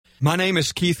My name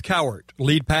is Keith Cowart,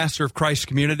 lead pastor of Christ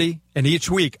Community, and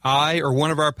each week I or one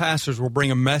of our pastors will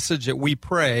bring a message that we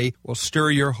pray will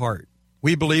stir your heart.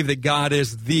 We believe that God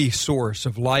is the source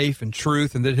of life and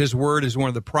truth, and that His Word is one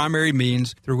of the primary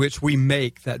means through which we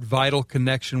make that vital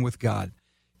connection with God.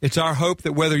 It's our hope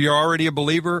that whether you're already a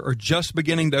believer or just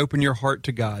beginning to open your heart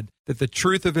to God, that the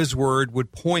truth of His Word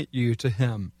would point you to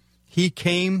Him. He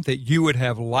came that you would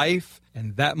have life,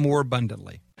 and that more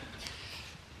abundantly.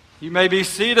 You may be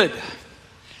seated.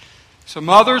 So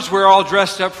mothers, we're all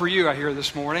dressed up for you, I hear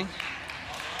this morning.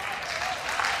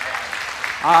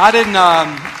 I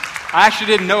actually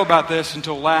didn't know about this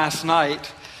until last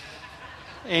night.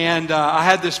 And I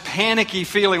had this panicky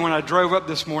feeling when I drove up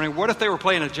this morning. What if they were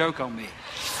playing a joke on me?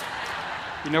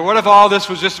 You know, what if all this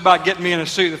was just about getting me in a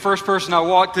suit? The first person I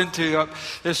walked into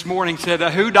this morning said,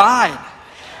 who died?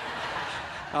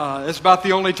 It's about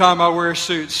the only time I wear a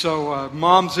suit. So,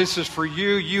 moms, this is for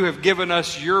you. You have given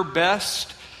us your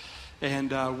best,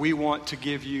 and we want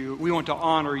to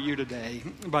honor you today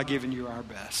by giving you our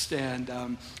best. And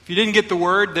if you didn't get the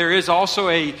word, there is also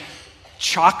a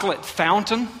chocolate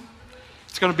fountain.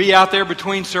 It's going to be out there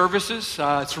between services.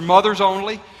 It's for mothers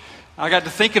only. I got to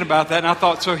thinking about that, and I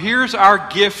thought, so here's our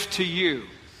gift to you.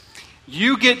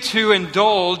 You get to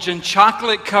indulge in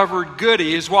chocolate-covered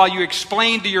goodies while you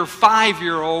explain to your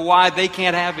 5-year-old why they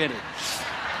can't have any.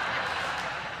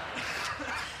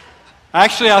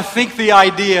 Actually, I think the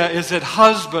idea is that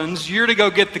husbands, you're to go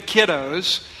get the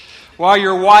kiddos while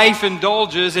your wife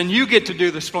indulges, and you get to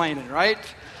do the splaining, right?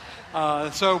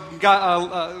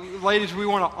 Ladies, we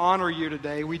want to honor you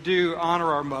today. We do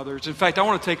honor our mothers. In fact, I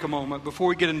want to take a moment before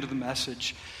we get into the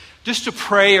message just to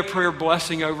pray a prayer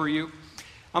blessing over you.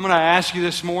 I'm going to ask you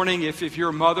this morning, if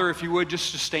you're a mother, if you would,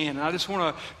 just to stand. And I just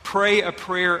want to pray a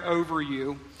prayer over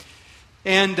you.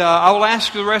 And I will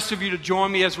ask the rest of you to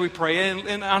join me as we pray.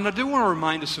 And I do want to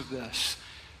remind us of this.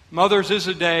 Mother's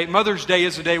Day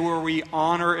is a day where we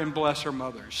honor and bless our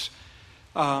mothers.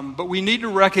 But we need to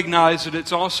recognize that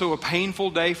it's also a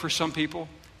painful day for some people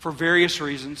for various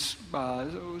reasons.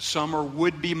 Some are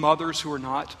would-be mothers who are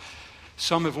not.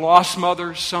 Some have lost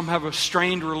mothers. Some have a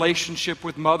strained relationship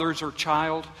with mothers or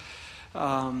child.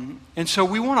 And so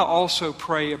we want to also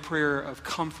pray a prayer of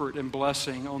comfort and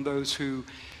blessing on those who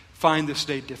find this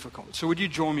day difficult. So would you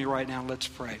join me right now? Let's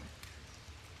pray.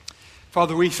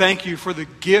 Father, we thank you for the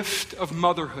gift of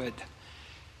motherhood.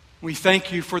 We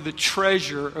thank you for the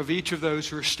treasure of each of those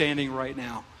who are standing right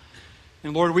now.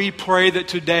 And Lord, we pray that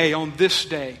today, on this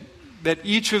day, that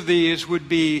each of these would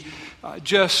be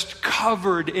just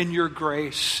covered in your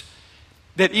grace,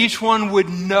 that each one would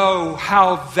know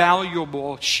how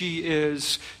valuable she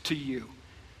is to you.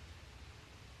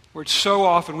 Lord, so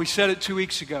often, we said it 2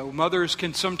 weeks ago, mothers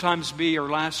can sometimes be, or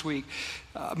last week,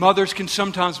 mothers can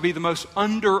sometimes be the most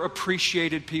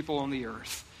underappreciated people on the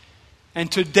earth.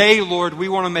 And today, Lord, we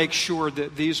want to make sure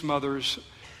that these mothers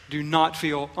do not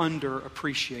feel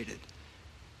underappreciated.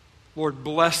 Lord,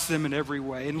 bless them in every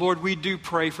way. And Lord, we do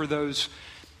pray for those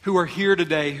who are here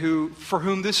today, for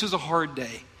whom this is a hard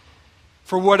day,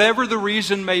 for whatever the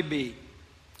reason may be,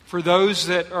 for those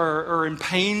that are in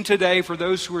pain today, for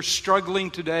those who are struggling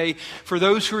today, for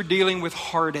those who are dealing with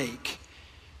heartache.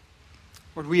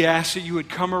 Lord, we ask that you would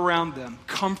come around them,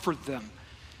 comfort them,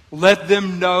 let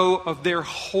them know of their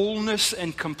wholeness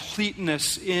and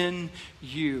completeness in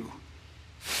you.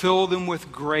 Fill them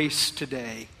with grace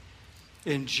today,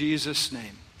 in Jesus'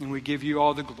 name. And we give you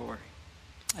all the glory.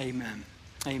 Amen.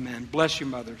 Amen. Bless you,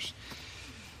 mothers.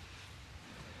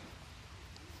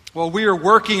 Well, we are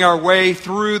working our way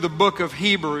through the book of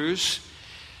Hebrews.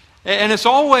 And it's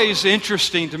always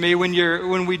interesting to me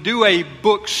when we do a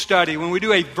book study, when we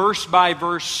do a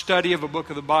verse-by-verse study of a book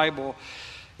of the Bible.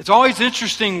 It's always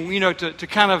interesting, to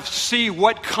kind of see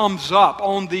what comes up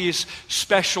on these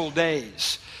special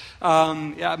days.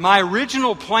 My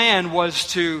original plan was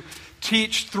to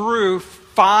teach through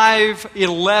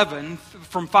 5:11,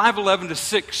 from 5:11 to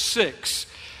 6:6.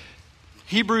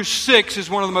 Hebrews 6 is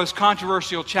one of the most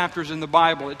controversial chapters in the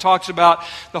Bible. It talks about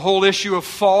the whole issue of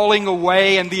falling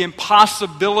away and the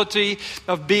impossibility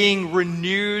of being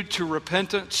renewed to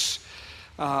repentance.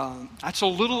 That's a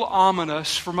little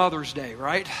ominous for Mother's Day,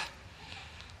 right?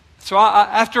 So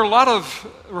after a lot of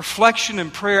reflection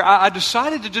and prayer, I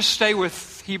decided to just stay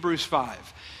with Hebrews 5.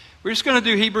 We're just going to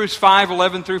do Hebrews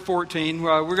 5:11 through 14.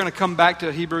 We're going to come back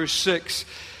to Hebrews 6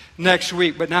 next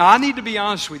week. But now I need to be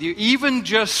honest with you. Even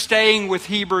just staying with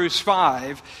Hebrews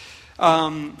 5,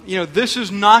 this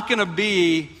is not going to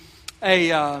be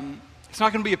it's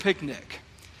not going to be a picnic.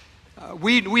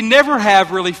 We never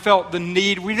have really felt the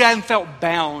need. We haven't felt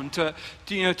bound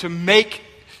to make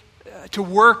to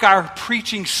work our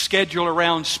preaching schedule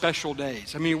around special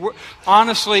days. I mean,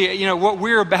 honestly, what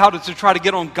we're about is to try to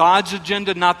get on God's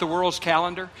agenda, not the world's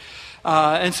calendar.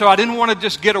 And so I didn't want to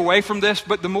just get away from this,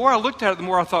 but the more I looked at it, the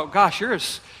more I thought, gosh,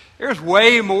 there's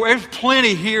way more, there's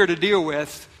plenty here to deal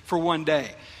with for one day.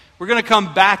 We're going to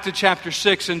come back to chapter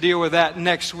 6 and deal with that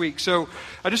next week. So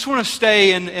I just want to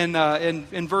stay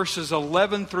in verses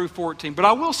 11 through 14. But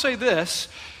I will say this,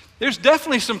 there's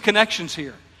definitely some connections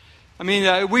here. I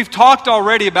mean, we've talked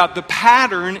already about the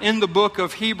pattern in the book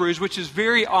of Hebrews, which is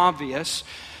very obvious,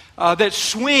 that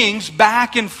swings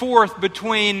back and forth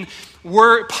between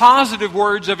positive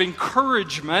words of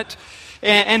encouragement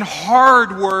and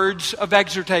hard words of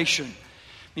exhortation.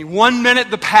 I mean, one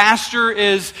minute the pastor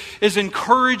is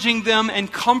encouraging them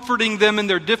and comforting them in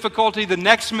their difficulty. The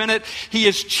next minute he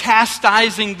is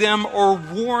chastising them or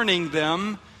warning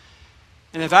them.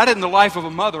 And if that isn't the life of a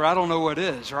mother, I don't know what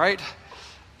is, right?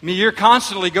 I mean, you're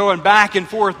constantly going back and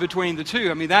forth between the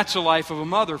two. I mean, that's the life of a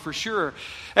mother for sure.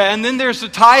 And then there's the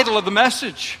title of the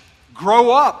message, Grow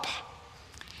Up.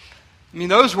 I mean,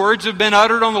 those words have been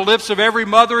uttered on the lips of every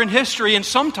mother in history and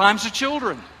sometimes the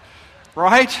children,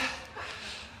 right?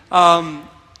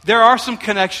 There are some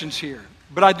connections here,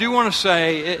 but I do want to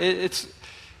say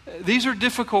these are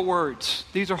difficult words.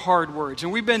 These are hard words.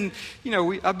 And we've been,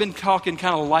 I've been talking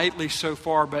kind of lightly so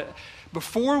far, but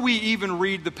before we even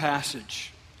read the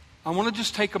passage, I want to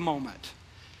just take a moment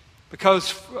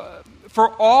because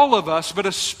for all of us, but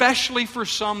especially for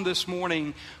some this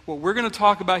morning, what we're going to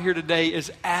talk about here today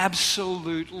is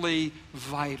absolutely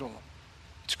vital.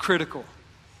 It's critical.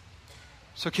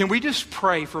 So can we just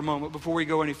pray for a moment before we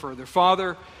go any further?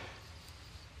 Father,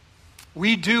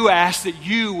 we do ask that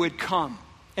you would come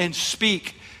and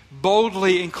speak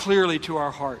boldly and clearly to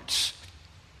our hearts.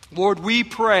 Lord, we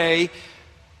pray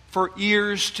for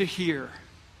ears to hear.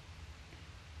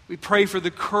 We pray for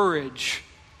the courage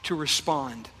to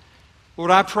respond.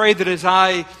 Lord, I pray that as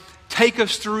I take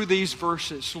us through these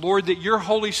verses, Lord, that your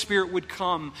Holy Spirit would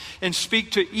come and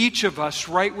speak to each of us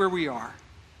right where we are.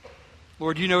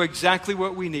 Lord, you know exactly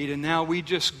what we need, and now we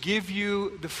just give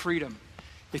you the freedom.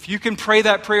 If you can pray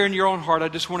that prayer in your own heart, I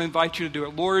just want to invite you to do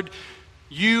it. Lord,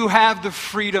 you have the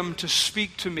freedom to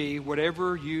speak to me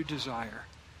whatever you desire.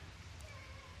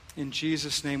 In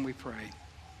Jesus' name we pray.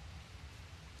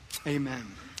 Amen.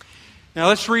 Now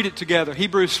let's read it together.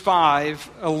 Hebrews 5,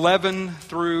 11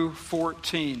 through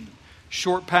 14.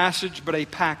 Short passage, but a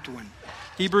packed one.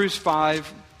 Hebrews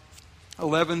 5,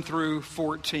 11 through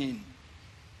 14.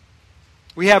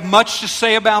 We have much to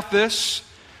say about this,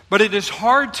 but it is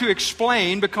hard to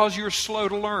explain because you're slow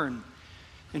to learn.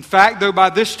 In fact, though by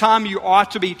this time you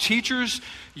ought to be teachers,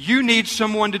 you need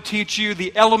someone to teach you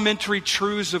the elementary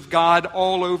truths of God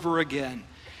all over again.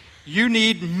 You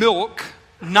need milk,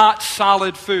 not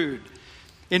solid food.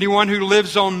 Anyone who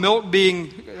lives on milk,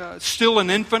 being still an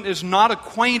infant, is not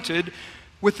acquainted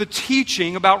with the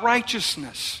teaching about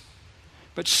righteousness.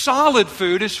 But solid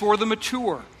food is for the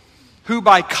mature, who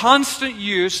by constant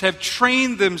use have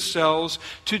trained themselves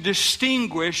to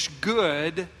distinguish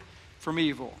good from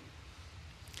evil.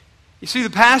 You see, the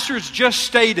pastor has just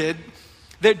stated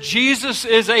that Jesus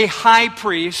is a high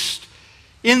priest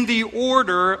in the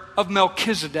order of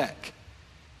Melchizedek.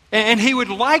 And he would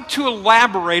like to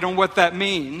elaborate on what that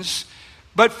means,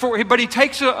 but he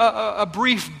takes a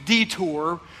brief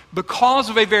detour because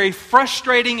of a very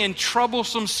frustrating and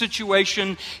troublesome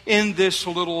situation in this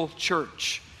little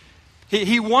church.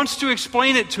 He wants to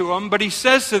explain it to them, but he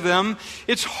says to them,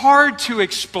 it's hard to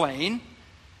explain.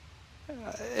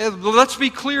 Let's be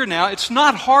clear now. It's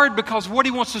not hard because what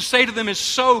he wants to say to them is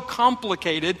so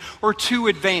complicated or too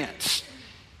advanced.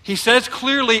 He says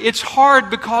clearly, it's hard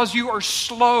because you are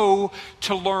slow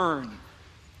to learn. I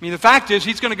mean, the fact is,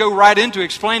 he's going to go right into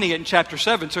explaining it in chapter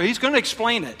 7, so he's going to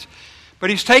explain it. But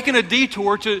he's taken a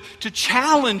detour to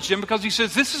challenge them because he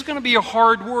says, this is going to be a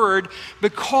hard word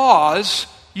because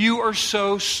you are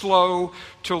so slow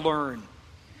to learn.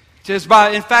 He says,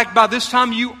 in fact, by this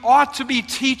time you ought to be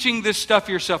teaching this stuff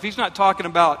yourself. He's not talking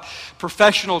about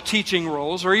professional teaching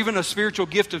roles or even a spiritual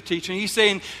gift of teaching. He's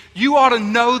saying you ought to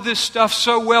know this stuff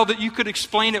so well that you could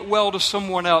explain it well to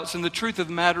someone else. And the truth of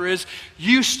the matter is,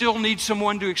 you still need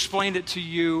someone to explain it to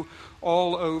you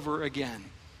all over again.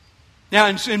 Now,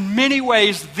 in many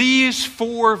ways, these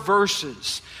 4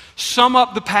 verses sum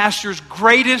up the pastor's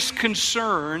greatest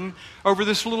concern over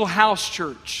this little house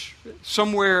church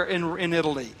somewhere in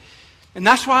Italy. And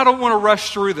that's why I don't want to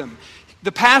rush through them.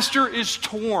 The pastor is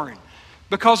torn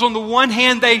because on the one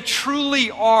hand, they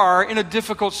truly are in a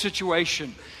difficult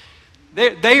situation.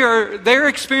 They're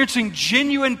experiencing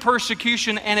genuine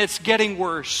persecution and it's getting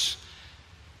worse.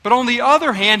 But on the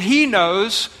other hand, he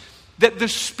knows that the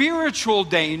spiritual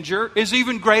danger is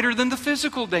even greater than the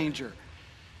physical danger.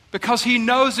 Because he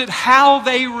knows that how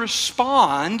they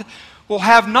respond will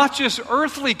have not just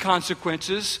earthly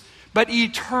consequences, but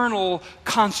eternal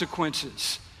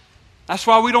consequences. That's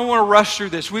why we don't want to rush through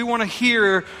this. We want to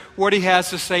hear what he has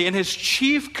to say. And his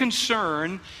chief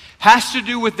concern has to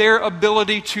do with their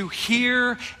ability to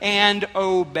hear and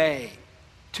obey.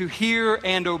 To hear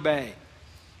and obey.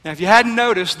 Now, if you hadn't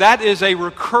noticed, that is a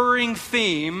recurring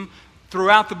theme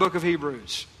throughout the book of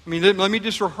Hebrews. Let me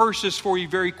just rehearse this for you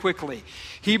very quickly.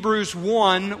 Hebrews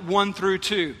 1 through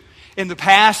 2. In the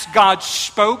past, God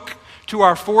spoke to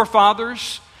our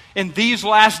forefathers. In these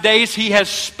last days, he has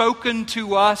spoken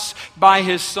to us by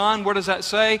his Son. What does that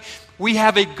say? We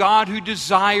have a God who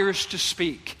desires to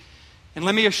speak. And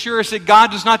let me assure us that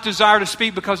God does not desire to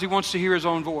speak because he wants to hear his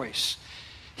own voice.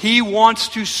 He wants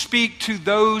to speak to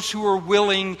those who are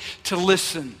willing to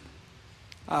listen.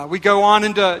 We go on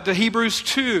into Hebrews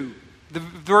 2.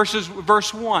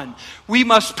 Verse 1. We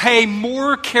must pay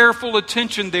more careful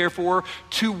attention, therefore,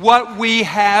 to what we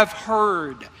have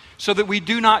heard, so that we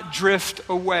do not drift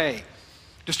away.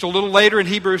 Just a little later in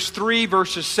Hebrews 3,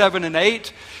 verses 7 and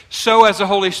 8. So, as the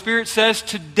Holy Spirit says,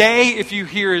 today, if you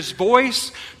hear his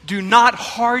voice, do not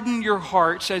harden your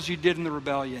hearts as you did in the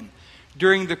rebellion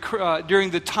during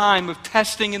the time of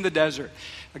testing in the desert.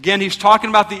 Again, he's talking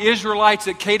about the Israelites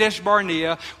at Kadesh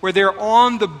Barnea, where they're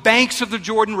on the banks of the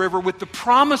Jordan River with the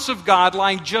promise of God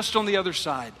lying just on the other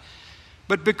side.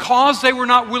 But because they were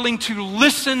not willing to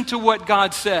listen to what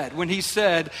God said, when he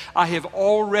said, I have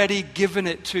already given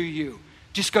it to you,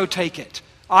 just go take it.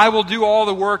 I will do all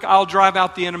the work, I'll drive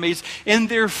out the enemies. In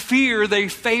their fear, they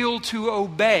failed to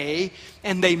obey,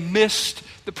 and they missed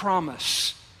the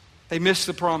promise. They missed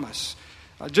the promise.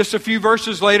 Just a few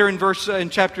verses later in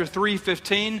chapter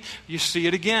 3:15, you see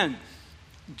it again.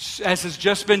 As has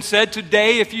just been said,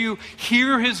 today if you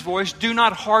hear his voice, do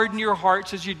not harden your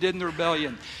hearts as you did in the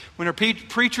rebellion. When a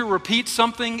preacher repeats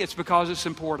something, it's because it's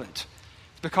important.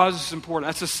 It's because it's important.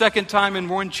 That's the second time in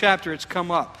one chapter it's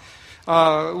come up.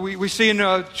 We see in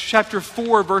chapter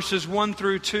 4, verses 1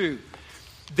 through 2.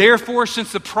 Therefore,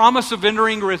 since the promise of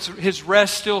entering his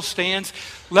rest still stands,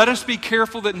 let us be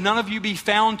careful that none of you be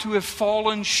found to have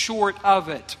fallen short of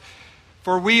it.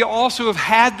 For we also have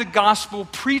had the gospel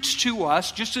preached to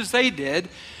us, just as they did,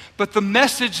 but the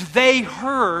message they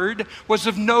heard was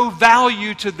of no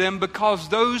value to them because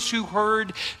those who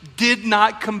heard did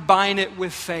not combine it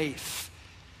with faith.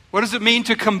 What does it mean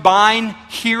to combine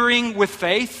hearing with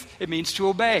faith? It means to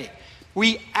obey.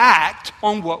 We act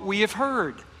on what we have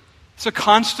heard. It's a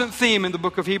constant theme in the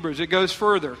book of Hebrews. It goes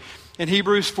further. In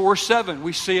Hebrews 4:7,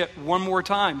 we see it one more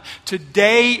time.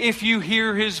 Today, if you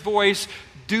hear his voice,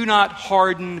 do not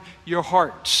harden your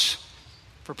hearts.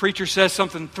 If a preacher says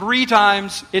something 3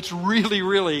 times, it's really,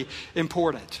 really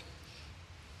important.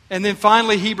 And then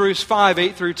finally, Hebrews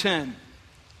 5:8 through 10.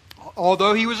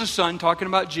 Although he was a son, talking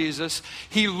about Jesus,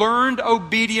 he learned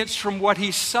obedience from what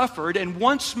he suffered, and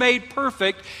once made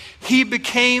perfect, he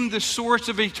became the source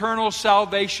of eternal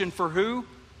salvation for who?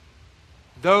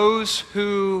 Those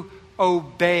who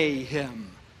obey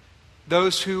him.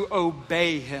 Those who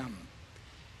obey him.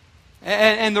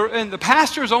 And the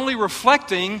pastor is only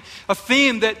reflecting a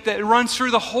theme that runs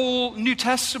through the whole New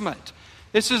Testament.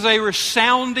 This is a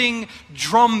resounding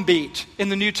drumbeat in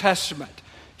the New Testament.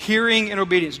 Hearing and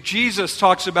obedience. Jesus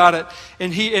talks about it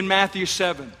in Matthew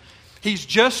 7. He's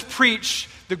just preached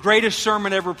the greatest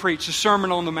sermon ever preached, the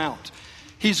Sermon on the Mount.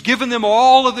 He's given them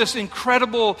all of this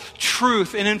incredible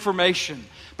truth and information.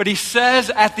 But he says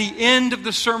at the end of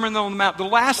the Sermon on the Mount, the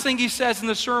last thing he says in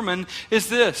the sermon is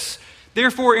this: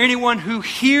 therefore, anyone who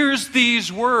hears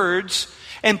these words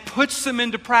and puts them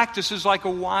into practice is like a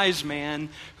wise man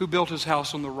who built his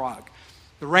house on the rock.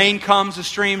 The rain comes, the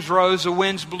streams rose, the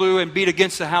winds blew and beat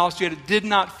against the house, yet it did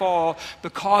not fall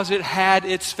because it had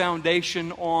its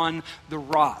foundation on the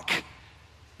rock.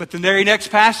 But the very next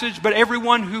passage, but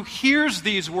everyone who hears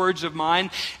these words of mine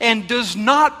and does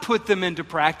not put them into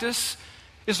practice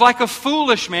is like a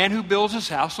foolish man who builds his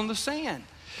house on the sand.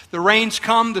 The rains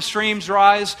come, the streams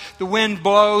rise, the wind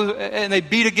blows, and they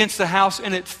beat against the house,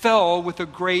 and it fell with a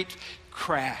great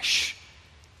crash.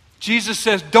 Jesus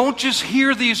says, don't just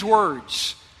hear these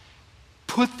words.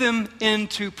 Put them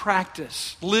into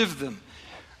practice. Live them.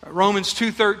 Romans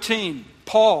 2:13,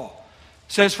 Paul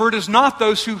says, for it is not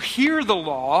those who hear the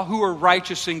law who are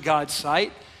righteous in God's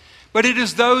sight, but it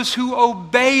is those who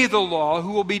obey the law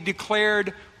who will be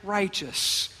declared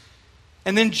righteous.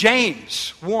 And then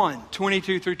James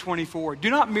 1:22 through 24. Do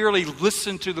not merely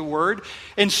listen to the word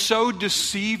and so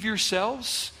deceive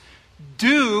yourselves.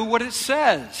 Do what it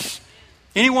says.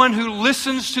 Anyone who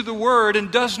listens to the word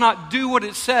and does not do what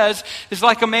it says is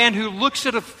like a man who looks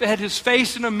at his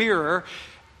face in a mirror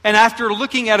and after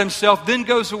looking at himself then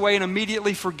goes away and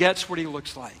immediately forgets what he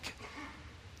looks like.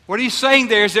 What he's saying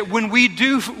there is that when we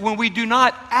do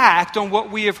not act on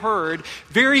what we have heard,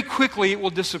 very quickly it will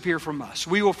disappear from us.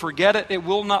 We will forget it. It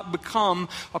will not become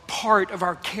a part of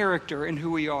our character and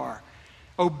who we are.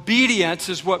 Obedience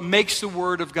is what makes the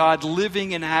Word of God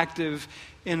living and active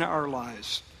in our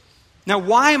lives. Now,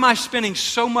 why am I spending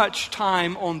so much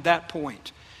time on that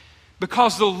point?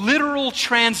 Because the literal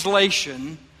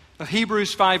translation of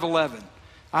Hebrews 5:11,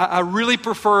 I really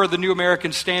prefer the New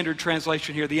American Standard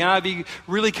Translation here. The NIV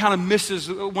really kind of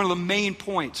misses one of the main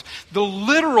points. The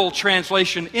literal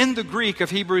translation in the Greek of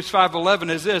Hebrews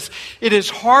 5:11 is this: it is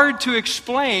hard to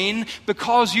explain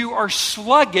because you are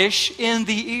sluggish in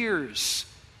the ears.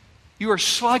 You are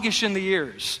sluggish in the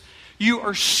ears. You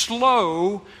are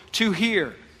slow to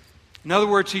hear. In other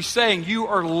words, he's saying you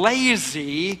are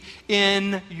lazy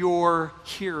in your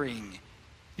hearing.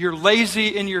 You're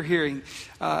lazy in your hearing.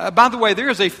 By the way, there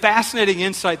is a fascinating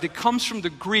insight that comes from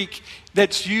the Greek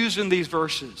that's used in these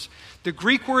verses. The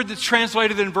Greek word that's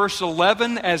translated in verse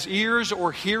 11 as ears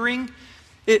or hearing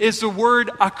is the word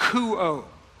akouo.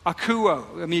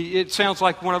 Akouo. I mean, it sounds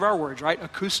like one of our words, right?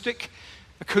 Acoustic.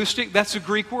 Acoustic, that's a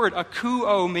Greek word.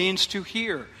 Akouo means to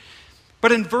hear.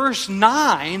 But in verse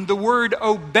 9, the word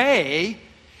obey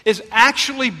is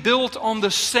actually built on the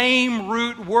same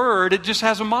root word. It just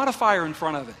has a modifier in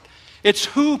front of it. It's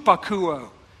hupakuo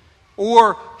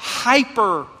or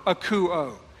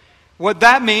hyperakuo. What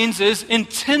that means is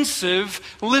intensive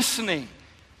listening.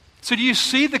 So do you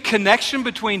see the connection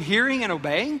between hearing and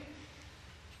obeying?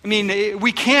 I mean,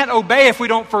 we can't obey if we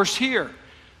don't first hear.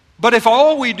 But if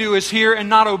all we do is hear and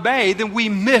not obey, then we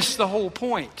miss the whole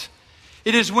point.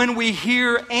 It is when we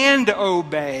hear and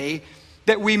obey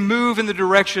that we move in the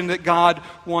direction that God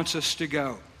wants us to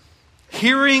go.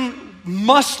 Hearing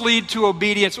must lead to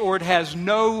obedience or it has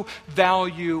no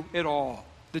value at all.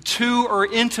 The two are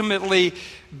intimately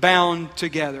bound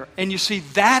together. And you see,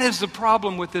 that is the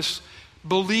problem with this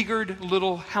beleaguered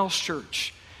little house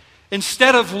church.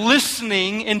 Instead of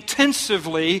listening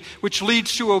intensively, which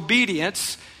leads to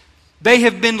obedience, they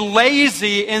have been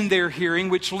lazy in their hearing,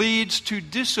 which leads to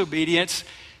disobedience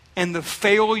and the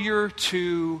failure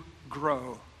to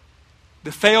grow.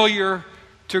 The failure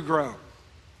to grow.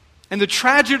 And the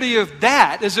tragedy of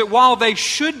that is that while they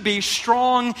should be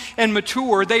strong and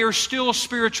mature, they are still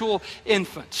spiritual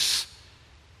infants.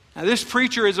 Now, this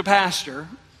preacher is a pastor,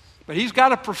 but he's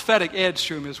got a prophetic edge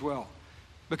to him as well.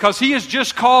 Because he has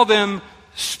just called them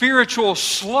spiritual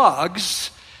slugs,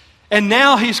 and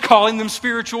now he's calling them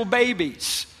spiritual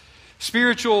babies.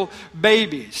 Spiritual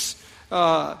babies. We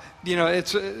got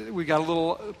a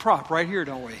little prop right here,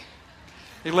 don't we?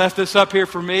 He left this up here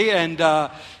for me, and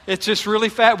it's just really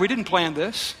fat. We didn't plan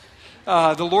this.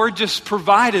 The Lord just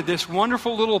provided this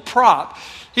wonderful little prop.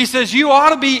 He says, you ought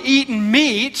to be eating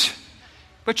meat,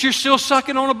 but you're still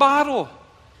sucking on a bottle.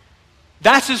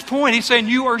 That's his point. He's saying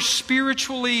you are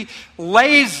spiritually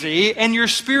lazy, and your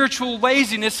spiritual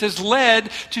laziness has led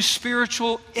to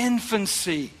spiritual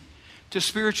infancy. To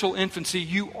spiritual infancy.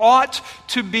 You ought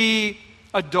to be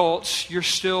adults. You're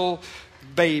still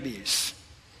babies.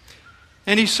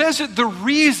 And he says that the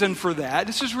reason for that,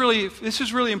 this is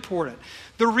really important.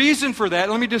 The reason for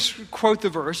that, let me just quote the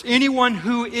verse. Anyone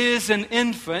who is an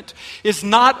infant is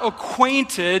not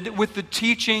acquainted with the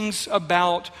teachings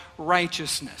about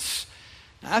righteousness.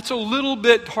 Now, that's a little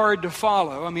bit hard to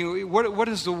follow. I mean, what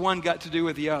has the one got to do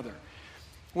with the other?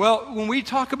 Well, when we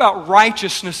talk about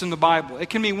righteousness in the Bible, it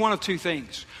can mean one of two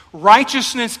things.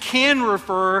 Righteousness can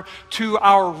refer to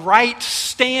our right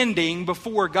standing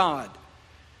before God.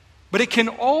 But it can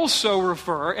also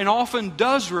refer, and often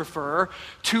does refer,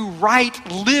 to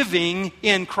right living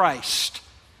in Christ.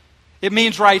 It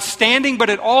means right standing, but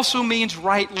it also means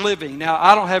right living. Now,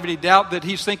 I don't have any doubt that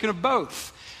he's thinking of both.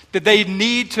 That they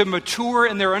need to mature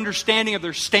in their understanding of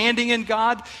their standing in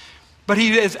God. But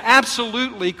he is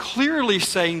absolutely, clearly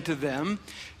saying to them,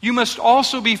 you must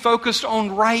also be focused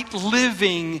on right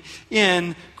living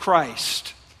in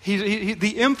Christ.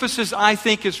 The emphasis, I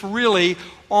think, is really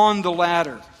on the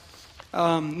latter.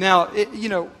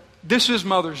 This is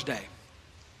Mother's Day.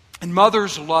 And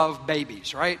mothers love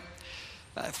babies, right?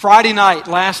 Friday night,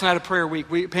 last night of prayer week,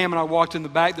 Pam and I walked in the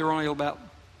back. There were only about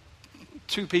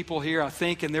 2 people here, I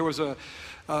think, and there was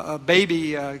a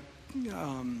baby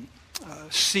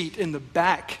seat in the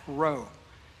back row.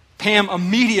 Pam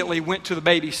immediately went to the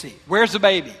baby seat. Where's the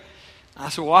baby? I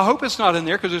said, well, I hope it's not in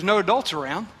there because there's no adults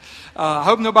around. I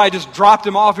hope nobody just dropped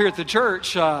him off here at the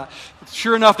church.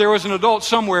 Sure enough, there was an adult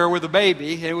somewhere with a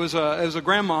baby. It was a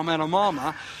grandmama and a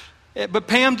mama. But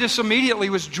Pam just immediately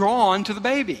was drawn to the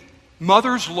baby.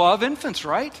 Mothers love infants,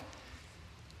 right?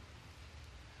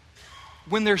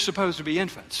 When they're supposed to be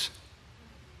infants.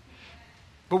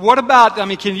 But what about,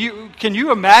 can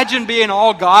you imagine being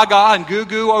all gaga and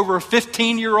goo-goo over a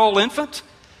 15-year-old infant?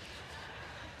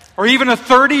 Or even a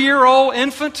 30-year-old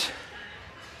infant?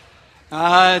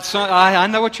 I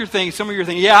know what you're thinking. Some of you are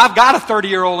thinking, yeah, I've got a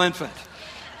 30-year-old infant.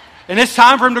 And it's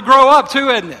time for him to grow up too,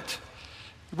 isn't it?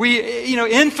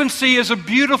 Infancy is a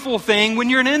beautiful thing when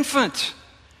you're an infant.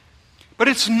 But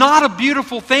it's not a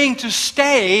beautiful thing to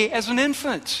stay as an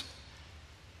infant.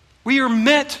 We are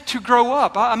meant to grow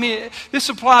up. This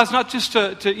applies not just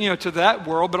to that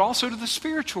world, but also to the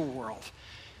spiritual world.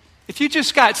 If you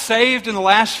just got saved in the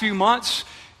last few months,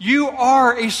 you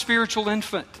are a spiritual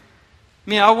infant.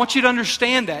 I want you to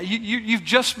understand that. You've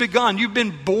just begun. You've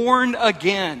been born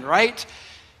again, right?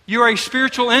 You are a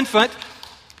spiritual infant.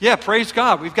 Yeah, praise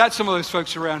God. We've got some of those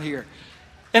folks around here.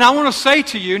 And I want to say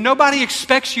to you, nobody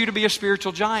expects you to be a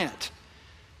spiritual giant.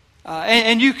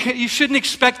 And you shouldn't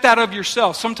expect that of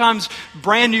yourself. Sometimes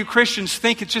brand new Christians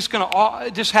think it's just going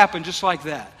to just happen just like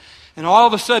that. And all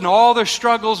of a sudden, all their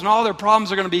struggles and all their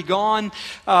problems are going to be gone.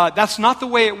 That's not the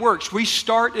way it works. We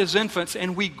start as infants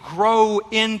and we grow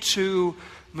into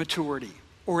maturity.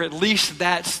 Or at least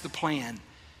that's the plan.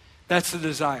 That's the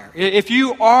desire. If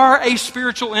you are a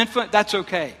spiritual infant, that's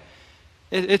okay.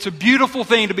 It's a beautiful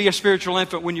thing to be a spiritual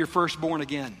infant when you're first born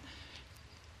again.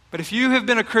 But if you have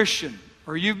been a Christian,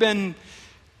 or you've been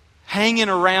hanging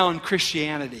around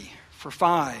Christianity for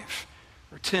 5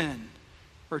 or 10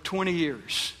 or 20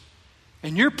 years,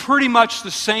 and you're pretty much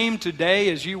the same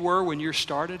today as you were when you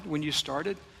started,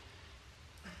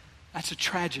 that's a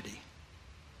tragedy.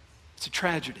 It's a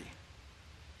tragedy.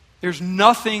 There's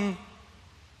nothing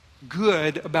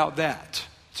good about that.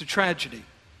 It's a tragedy.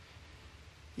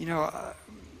 Not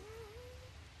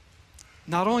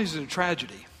only is it a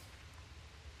tragedy,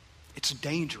 it's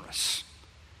dangerous.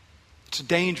 It's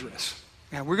dangerous.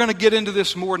 Now, we're going to get into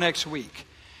this more next week.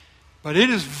 But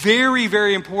it is very,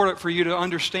 very important for you to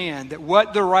understand that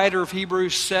what the writer of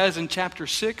Hebrews says in chapter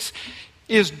 6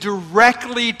 is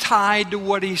directly tied to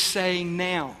what he's saying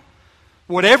now.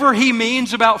 Whatever he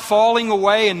means about falling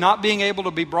away and not being able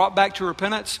to be brought back to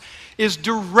repentance is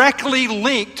directly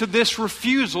linked to this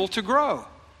refusal to grow.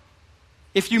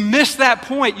 If you miss that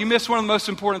point, you miss one of the most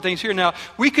important things here. Now,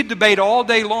 we could debate all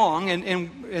day long,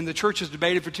 and the church has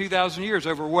debated for 2,000 years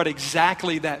over what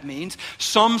exactly that means.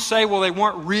 Some say, well, they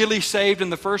weren't really saved in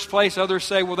the first place. Others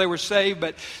say, well, they were saved,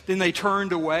 but then they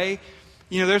turned away.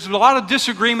 There's a lot of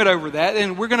disagreement over that,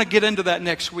 and we're going to get into that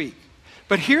next week.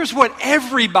 But here's what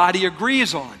everybody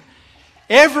agrees on.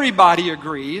 Everybody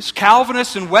agrees,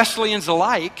 Calvinists and Wesleyans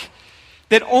alike,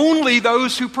 that only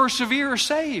those who persevere are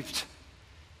saved.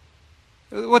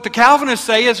 What the Calvinists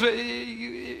say is,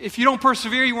 if you don't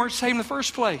persevere, you weren't saved in the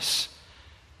first place.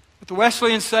 What the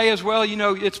Wesleyans say is, well,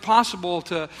 it's possible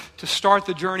to start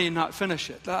the journey and not finish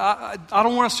it. I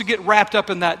don't want us to get wrapped up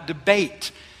in that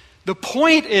debate. The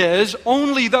point is,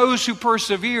 only those who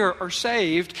persevere are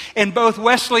saved, and both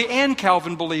Wesley and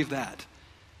Calvin believe that.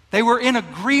 They were in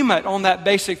agreement on that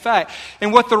basic fact.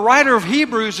 And what the writer of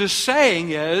Hebrews is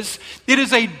saying is, it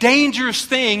is a dangerous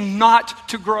thing not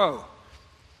to grow.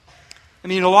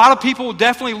 A lot of people will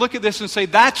definitely look at this and say,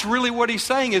 that's really what he's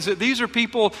saying, is that these are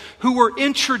people who were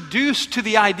introduced to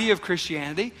the idea of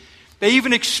Christianity. They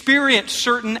even experienced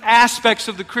certain aspects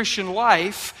of the Christian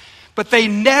life, but they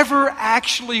never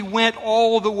actually went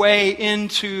all the way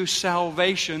into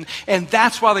salvation, and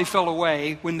that's why they fell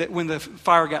away when the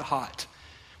fire got hot.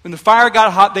 When the fire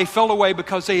got hot, they fell away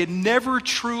because they had never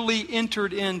truly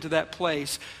entered into that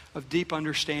place of deep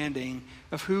understanding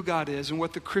of who God is and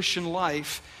what the Christian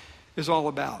life is all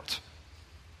about.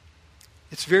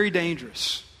 It's very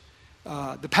dangerous.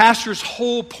 The pastor's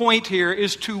whole point here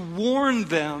is to warn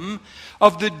them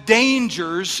of the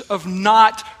dangers of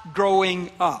not growing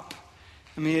up.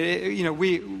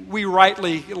 We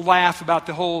rightly laugh about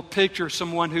the whole picture of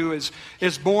someone who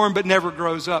is born but never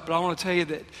grows up. But I want to tell you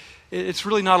that it's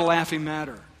really not a laughing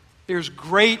matter. There's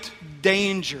great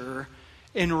danger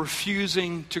in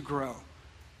refusing to grow.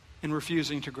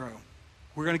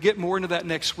 We're going to get more into that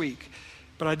next week.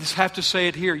 But I just have to say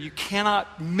it here. You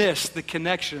cannot miss the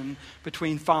connection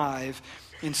between 5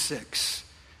 and 6.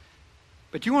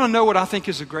 But you want to know what I think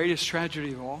is the greatest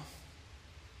tragedy of all?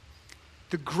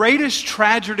 The greatest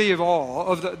tragedy of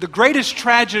all, the greatest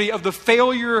tragedy of the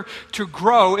failure to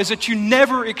grow is that you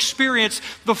never experience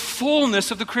the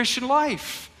fullness of the Christian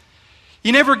life.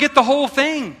 You never get the whole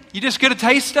thing. You just get a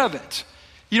taste of it.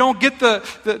 You don't get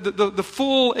the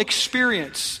full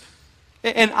experience.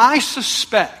 And I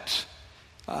suspect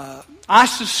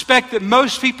that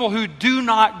most people who do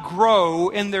not grow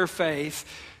in their faith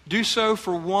do so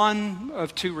for one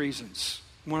of two reasons.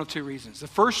 The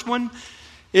first one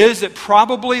is that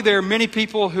probably there are many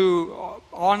people who,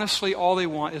 honestly, all they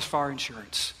want is fire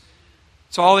insurance.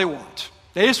 It's all they want.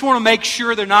 They just want to make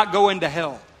sure they're not going to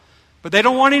hell. But they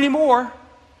don't want any more.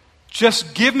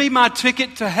 Just give me my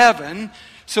ticket to heaven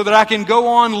so that I can go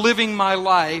on living my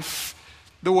life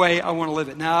the way I want to live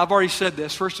it. Now, I've already said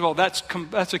this. First of all, that's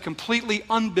a completely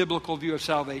unbiblical view of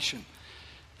salvation.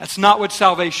 That's not what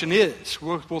salvation is.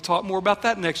 We'll talk more about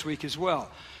that next week as well.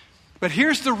 But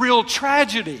here's the real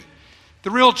tragedy.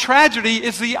 The real tragedy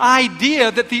is the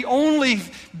idea that the only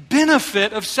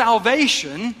benefit of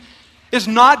salvation is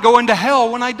not going to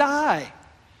hell when I die.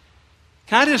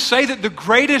 Can I just say that the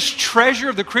greatest treasure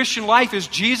of the Christian life is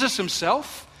Jesus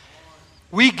himself?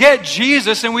 We get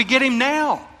Jesus and we get him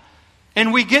now.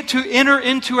 And we get to enter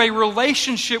into a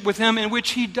relationship with him in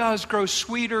which he does grow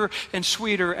sweeter and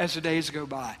sweeter as the days go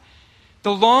by.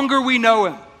 The longer we know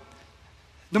him,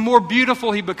 the more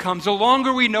beautiful he becomes. The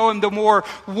longer we know him, the more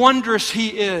wondrous he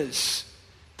is.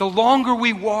 The longer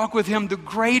we walk with him, the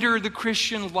greater the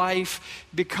Christian life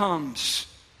becomes.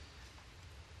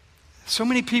 So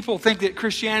many people think that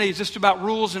Christianity is just about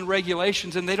rules and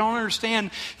regulations, and they don't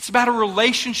understand it's about a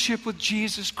relationship with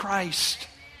Jesus Christ.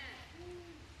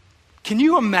 Can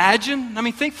you imagine? I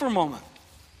mean, think for a moment.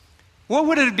 What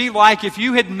would it be like if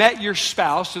you had met your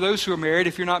spouse? To those who are married,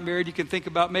 if you're not married, you can think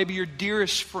about maybe your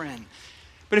dearest friend.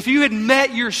 But if you had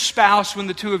met your spouse when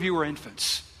the two of you were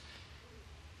infants,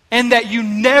 and that you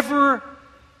never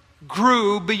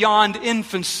grew beyond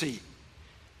infancy,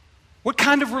 what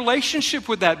kind of relationship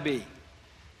would that be?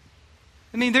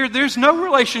 I mean, there's no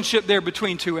relationship there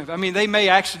between two infants. I mean, they may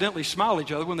accidentally smile at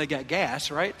each other when they got gas,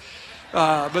 right?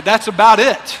 But that's about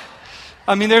it.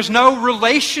 I mean, there's no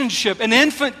relationship. An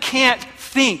infant can't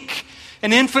think.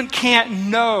 An infant can't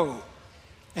know.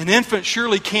 An infant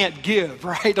surely can't give,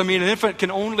 right? I mean, an infant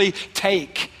can only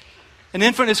take. An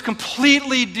infant is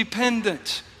completely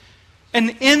dependent. An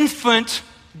infant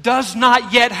does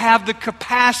not yet have the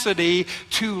capacity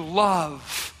to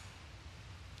love,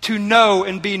 to know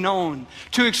and be known,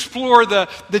 to explore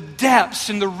the depths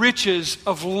and the riches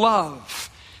of love.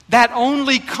 That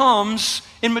only comes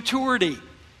in maturity.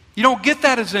 You don't get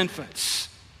that as infants.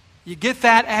 You get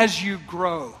that as you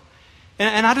grow.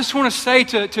 And I just want to say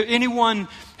to anyone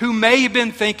who may have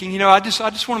been thinking, I just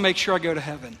want to make sure I go to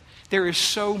heaven. There is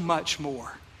so much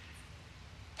more.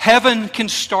 Heaven can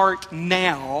start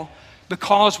now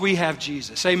because we have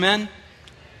Jesus. Amen?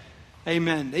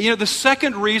 Amen. The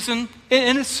second reason,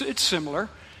 and it's similar,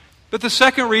 but the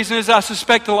second reason is I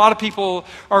suspect a lot of people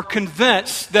are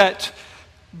convinced that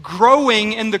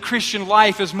growing in the Christian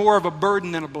life is more of a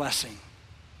burden than a blessing.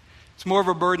 It's more of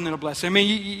a burden than a blessing. I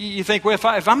mean, you think, well,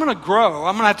 if I'm going to grow,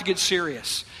 I'm going to have to get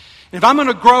serious. And if I'm going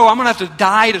to grow, I'm going to have to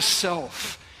die to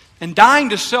self. And dying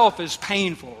to self is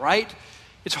painful, right?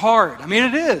 It's hard. I mean,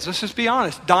 it is. Let's just be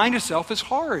honest. Dying to self is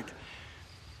hard.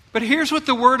 But here's what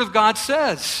the Word of God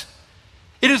says.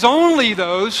 It is only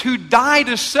those who die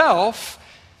to self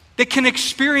that can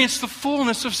experience the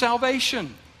fullness of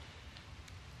salvation.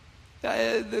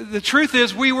 The truth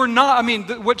is, we were not,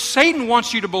 what Satan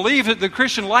wants you to believe is that the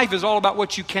Christian life is all about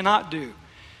what you cannot do.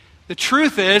 The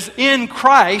truth is, in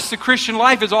Christ, the Christian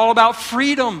life is all about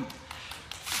freedom.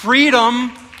 Freedom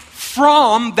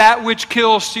from that which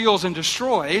kills, steals, and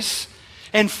destroys,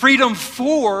 and freedom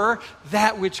for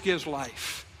that which gives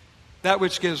life. That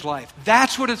which gives life.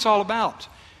 That's what it's all about.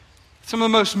 Some of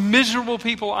the most miserable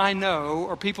people I know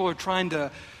are people who are trying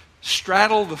to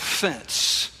straddle the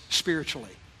fence spiritually.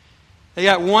 They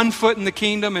got one foot in the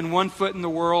kingdom and one foot in the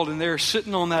world, and they're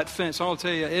sitting on that fence. I'll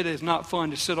tell you, it is not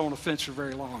fun to sit on a fence for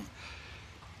very long.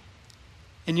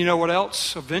 And you know what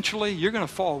else? Eventually, you're going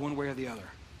to fall one way or the other.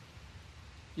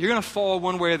 You're going to fall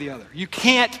one way or the other. You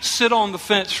can't sit on the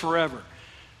fence forever.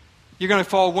 You're going to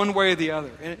fall one way or the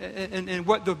other. And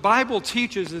what the Bible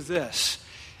teaches is this.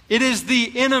 It is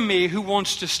the enemy who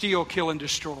wants to steal, kill, and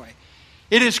destroy.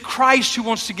 It is Christ who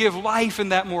wants to give life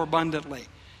and that more abundantly.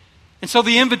 And so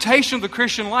the invitation of the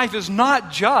Christian life is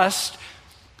not just,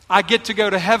 I get to go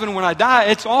to heaven when I die.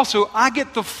 It's also, I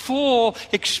get the full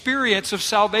experience of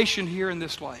salvation here in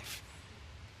this life.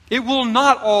 It will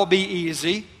not all be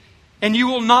easy, and you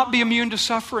will not be immune to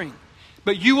suffering.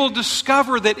 But you will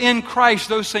discover that in Christ,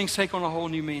 those things take on a whole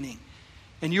new meaning.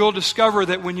 And you'll discover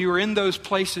that when you are in those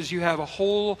places, you have a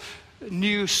whole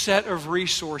new set of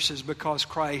resources because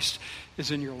Christ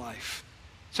is in your life.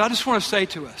 So I just want to say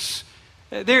to us,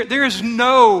 There is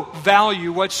no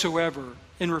value whatsoever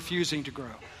in refusing to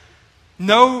grow.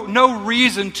 No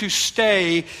reason to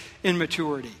stay in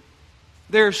maturity.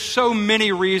 There's so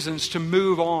many reasons to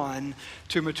move on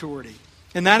to maturity.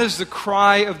 And that is the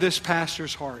cry of this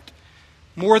pastor's heart.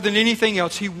 More than anything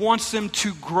else, he wants them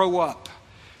to grow up,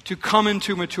 to come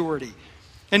into maturity.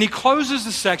 And he closes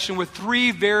the section with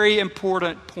 3 very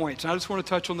important points. I just want to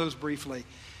touch on those briefly.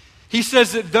 He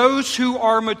says that those who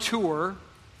are mature,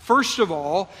 first of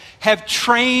all, have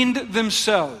trained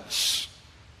themselves.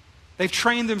 They've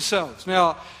trained themselves.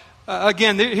 Now,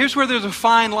 again, here's where there's a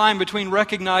fine line between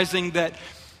recognizing that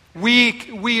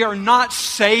we are not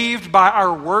saved by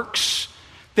our works,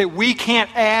 that we can't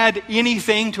add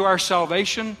anything to our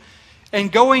salvation, and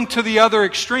going to the other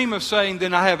extreme of saying,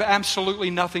 then I have absolutely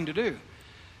nothing to do.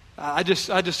 I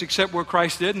just accept what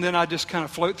Christ did, and then I just kind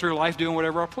of float through life doing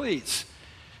whatever I please.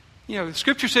 You know, the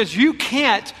Scripture says you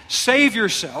can't save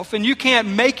yourself, and you can't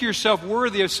make yourself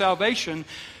worthy of salvation.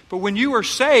 But when you are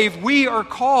saved, we are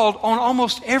called on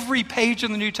almost every page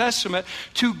in the New Testament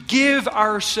to give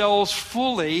ourselves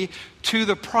fully to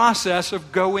the process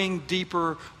of going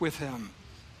deeper with Him.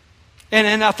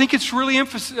 And I think it's really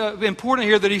important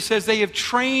here that he says they have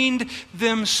trained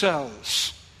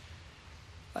themselves.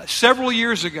 Several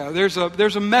years ago,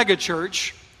 there's a mega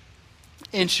church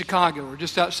in Chicago, or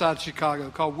just outside of Chicago,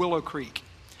 called Willow Creek.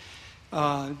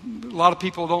 A lot of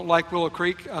people don't like Willow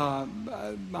Creek.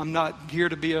 I'm not here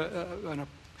to be a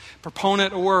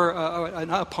proponent or an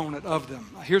opponent of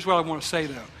them. Here's what I want to say,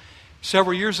 though.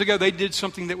 Several years ago, they did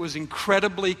something that was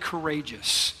incredibly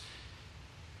courageous.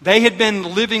 They had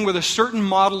been living with a certain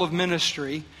model of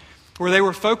ministry where they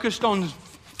were focused on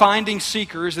finding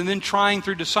seekers and then trying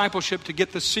through discipleship to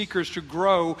get the seekers to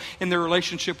grow in their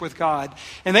relationship with God.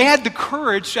 And they had the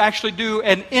courage to actually do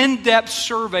an in-depth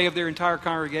survey of their entire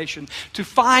congregation to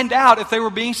find out if they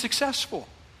were being successful.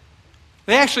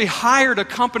 They actually hired a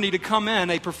company to come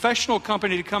in, a professional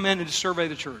company to come in and to survey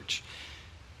the church.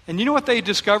 And you know what they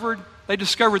discovered? They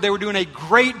discovered they were doing a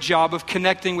great job of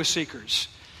connecting with seekers.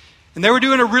 And they were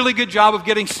doing a really good job of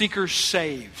getting seekers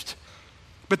saved.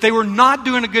 But they were not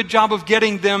doing a good job of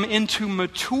getting them into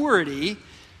maturity.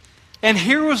 And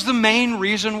here was the main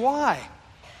reason why.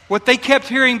 What they kept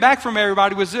hearing back from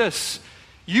everybody was this: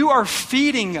 you are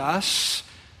feeding us,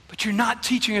 but you're not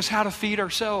teaching us how to feed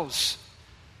ourselves.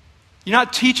 You're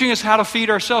not teaching us how to feed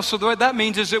ourselves. So what that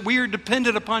means is that we are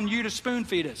dependent upon you to spoon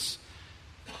feed us.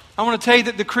 I want to tell you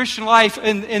that the Christian life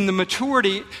and the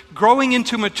maturity, growing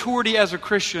into maturity as a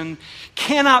Christian,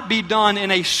 cannot be done in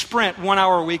a sprint 1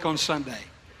 hour a week on Sunday.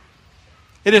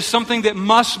 It is something that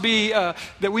must be,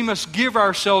 that we must give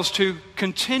ourselves to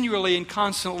continually and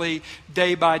constantly,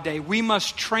 day by day. We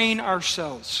must train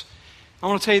ourselves. I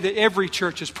want to tell you that every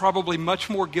church is probably much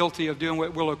more guilty of doing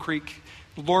what Willow Creek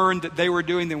learned that they were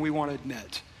doing than we want to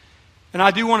admit. And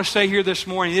I do want to say here this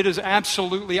morning, it is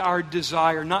absolutely our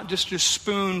desire not just to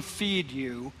spoon feed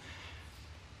you,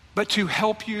 but to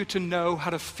help you to know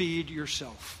how to feed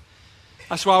yourself.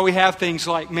 That's why we have things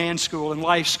like Man School and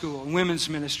Life School and Women's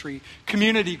Ministry,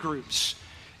 community groups.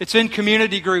 It's in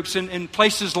community groups and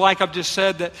places like I've just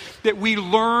said that we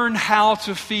learn how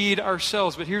to feed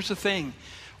ourselves. But here's the thing.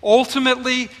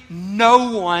 Ultimately,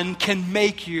 no one can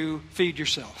make you feed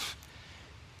yourself.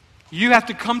 You have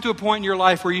to come to a point in your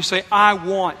life where you say, I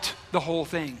want the whole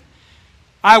thing.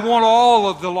 I want all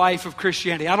of the life of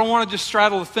Christianity. I don't want to just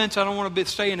straddle the fence. I don't want to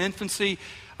stay in infancy.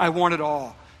 I want it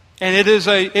all. And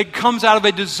it comes out of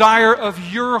a desire of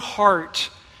your heart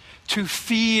to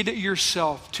feed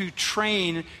yourself, to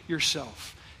train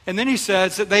yourself. And then he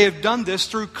says that they have done this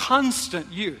through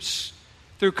constant use.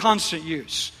 Through constant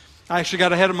use. I actually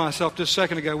got ahead of myself just a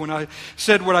second ago when I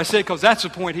said what I said, because that's the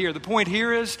point here. The point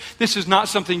here is this is not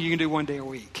something you can do one day a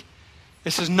week.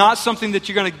 This is not something that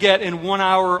you're going to get in 1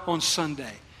 hour on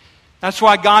Sunday. That's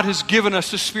why God has given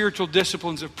us the spiritual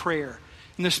disciplines of prayer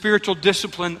and the spiritual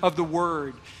discipline of the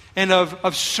Word and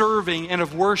of serving and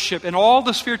of worship and all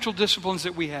the spiritual disciplines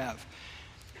that we have.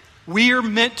 We are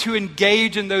meant to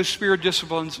engage in those spiritual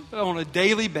disciplines on a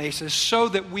daily basis so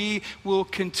that we will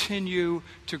continue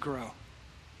to grow.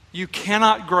 You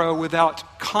cannot grow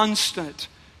without constant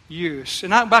use.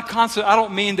 And by constant, I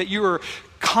don't mean that you are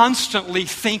constantly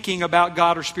thinking about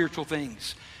God or spiritual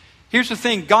things. Here's the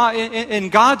thing. God, in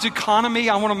God's economy,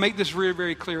 I want to make this very,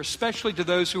 very clear, especially to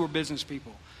those who are business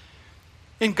people.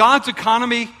 In God's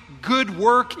economy, good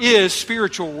work is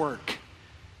spiritual work.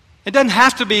 It doesn't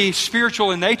have to be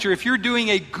spiritual in nature. If you're doing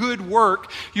a good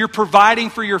work, you're providing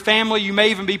for your family. You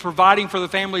may even be providing for the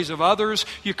families of others.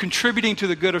 You're contributing to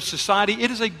the good of society.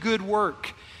 It is a good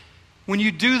work. When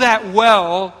you do that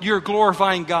well, you're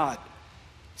glorifying God.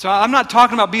 So I'm not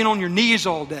talking about being on your knees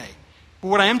all day. But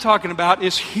what I am talking about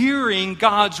is hearing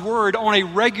God's Word on a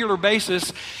regular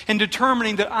basis and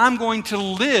determining that I'm going to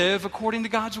live according to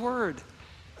God's Word.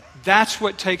 That's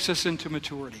what takes us into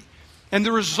maturity. And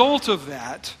the result of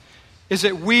that is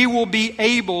that we will be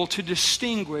able to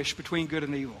distinguish between good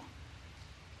and evil.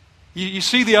 You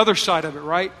see the other side of it,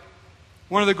 right?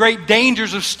 One of the great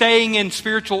dangers of staying in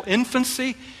spiritual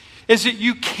infancy is that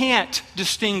you can't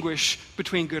distinguish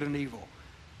between good and evil.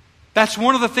 That's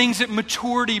one of the things that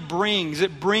maturity brings.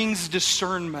 It brings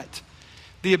discernment,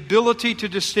 the ability to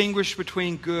distinguish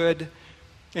between good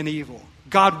and evil.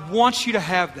 God wants you to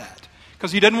have that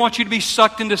because He doesn't want you to be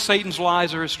sucked into Satan's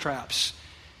lies or his traps.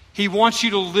 He wants you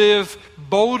to live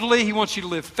boldly. He wants you to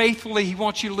live faithfully. He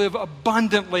wants you to live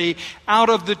abundantly out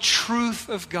of the truth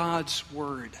of God's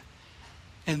Word.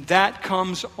 And that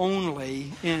comes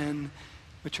only in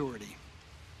maturity.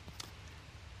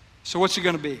 So what's it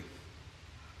going to be?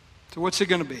 So what's it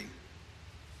going to be?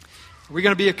 Are we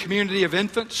going to be a community of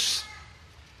infants?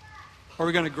 Or are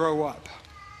we going to grow up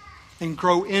and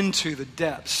grow into the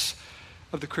depths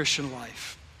of the Christian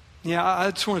life? Yeah, I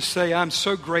just want to say I'm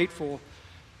so grateful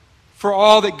for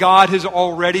all that God has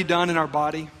already done in our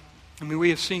body. I mean, we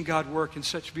have seen God work in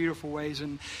such beautiful ways,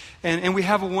 and we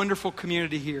have a wonderful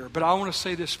community here. But I want to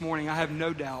say this morning, I have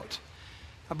no doubt,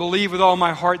 I believe with all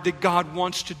my heart that God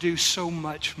wants to do so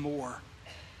much more.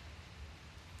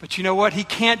 But you know what? He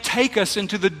can't take us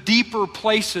into the deeper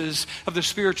places of the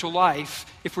spiritual life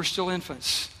if we're still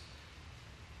infants.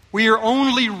 We are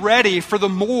only ready for the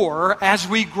more as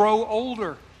we grow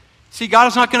older. See, God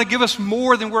is not going to give us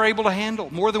more than we're able to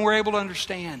handle, more than we're able to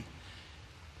understand.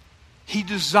 He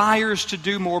desires to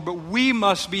do more, but we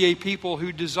must be a people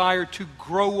who desire to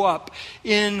grow up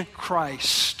in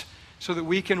Christ so that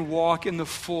we can walk in the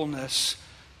fullness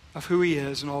of who He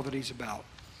is and all that He's about.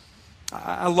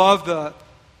 I love the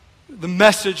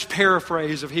Message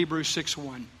paraphrase of Hebrews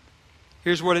 6:1.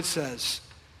 Here's what it says.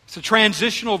 It's a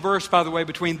transitional verse, by the way,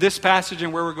 between this passage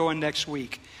and where we're going next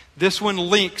week. This one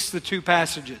links the two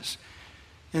passages.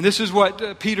 And this is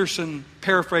what Peterson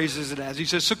paraphrases it as. He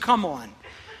says, so come on.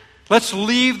 Let's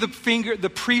leave the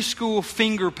preschool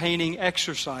finger painting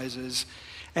exercises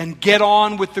and get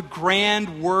on with the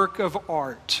grand work of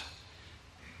art.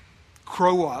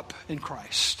 Grow up in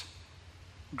Christ.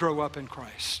 Grow up in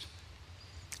Christ.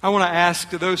 I want to ask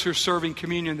to those who are serving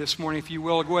communion this morning, if you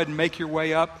will, go ahead and make your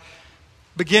way up.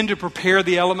 Begin to prepare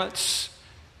the elements.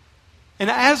 And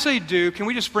as they do, can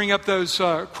we just bring up those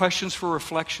questions for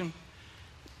reflection?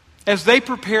 As they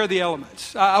prepare the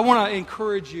elements, I want to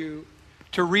encourage you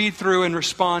to read through and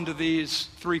respond to these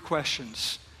three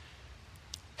questions.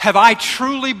 Have I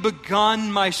truly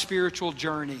begun my spiritual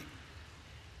journey?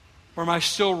 Or am I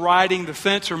still riding the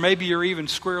fence? Or maybe you're even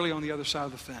squarely on the other side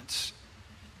of the fence.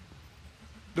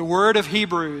 The word of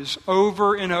Hebrews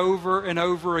over and over and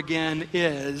over again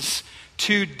is,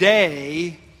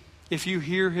 today, if you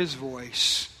hear His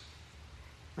voice,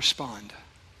 respond.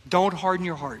 Don't harden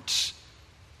your hearts.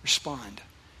 Respond.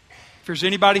 If there's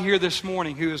anybody here this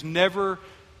morning who has never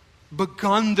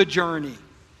begun the journey,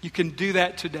 you can do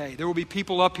that today. There will be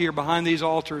people up here behind these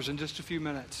altars in just a few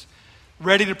minutes,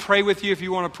 ready to pray with you if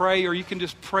you want to pray, or you can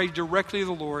just pray directly to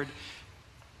the Lord.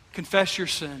 Confess your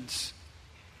sins.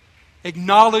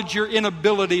 Acknowledge your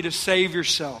inability to save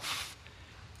yourself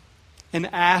and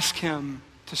ask Him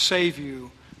to save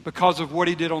you because of what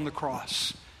He did on the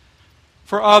cross.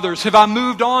 For others, have I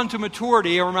moved on to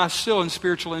maturity or am I still in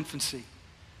spiritual infancy?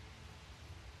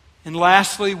 And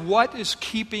lastly, what is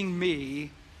keeping me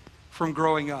from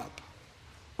growing up?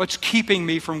 What's keeping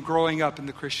me from growing up in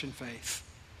the Christian faith?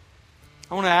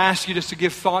 I want to ask you just to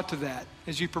give thought to that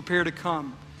as you prepare to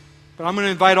come. But I'm going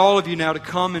to invite all of you now to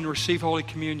come and receive Holy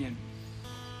Communion.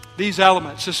 These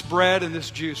elements, this bread and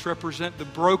this juice, represent the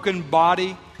broken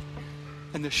body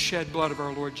and the shed blood of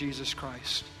our Lord Jesus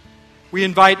Christ. We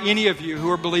invite any of you who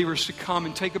are believers to come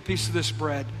and take a piece of this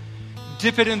bread,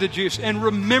 dip it in the juice, and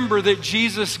remember that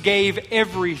Jesus gave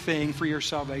everything for your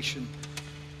salvation.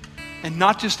 And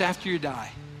not just after you die,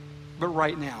 but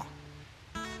right now.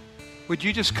 Would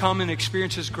you just come and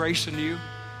experience His grace in you?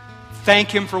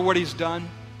 Thank Him for what He's done.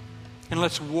 And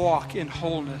let's walk in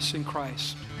wholeness in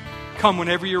Christ. Come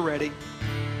whenever you're ready.